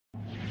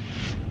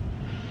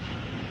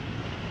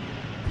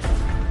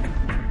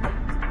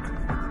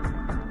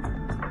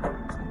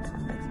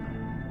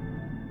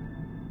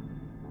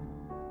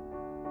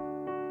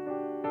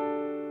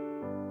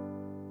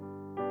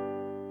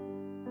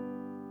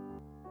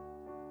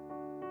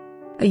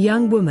A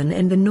young woman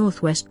in the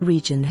Northwest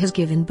region has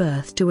given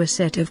birth to a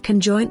set of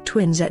conjoint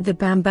twins at the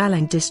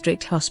Bambalang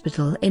District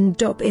Hospital in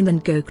Ndop in the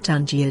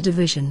Ngoketunjia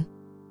Division.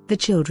 The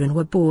children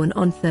were born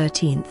on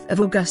 13th of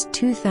August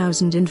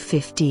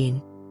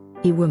 2015.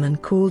 A woman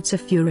called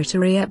Safuratou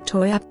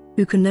Arrieptoyap,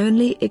 who can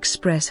only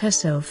express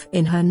herself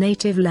in her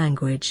native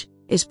language,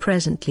 is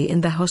presently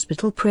in the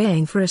hospital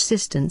praying for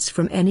assistance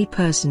from any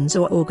persons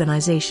or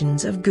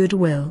organizations of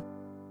goodwill.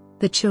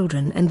 The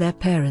children and their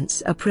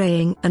parents are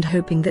praying and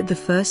hoping that the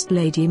First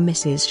Lady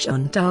Mrs.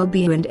 Chantal,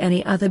 Biya and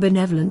any other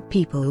benevolent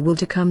people will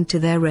come to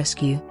their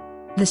rescue.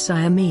 The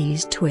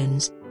Siamese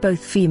twins, both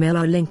female,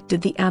 are linked to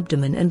the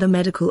abdomen, and the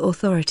medical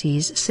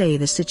authorities say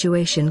the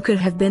situation could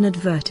have been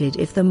averted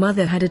if the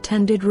mother had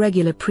attended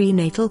regular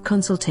prenatal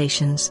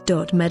consultations.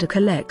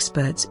 Medical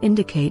experts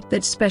indicate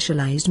that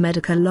specialized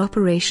medical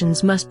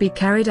operations must be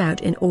carried out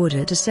in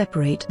order to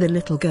separate the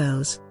little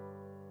girls.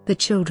 The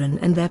children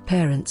and their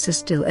parents are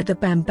still at the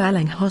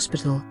Bambalang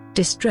Hospital,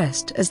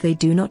 distressed as they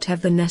do not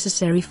have the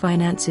necessary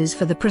finances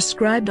for the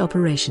prescribed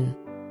operation.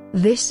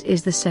 This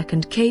is the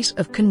second case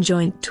of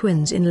conjoint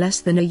twins in less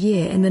than a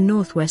year in the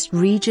Northwest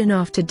region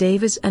after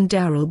Davis and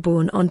Daryl,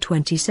 born on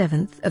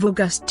 27th of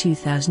August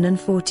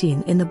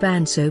 2014 in the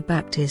Banso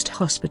Baptist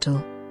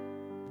Hospital.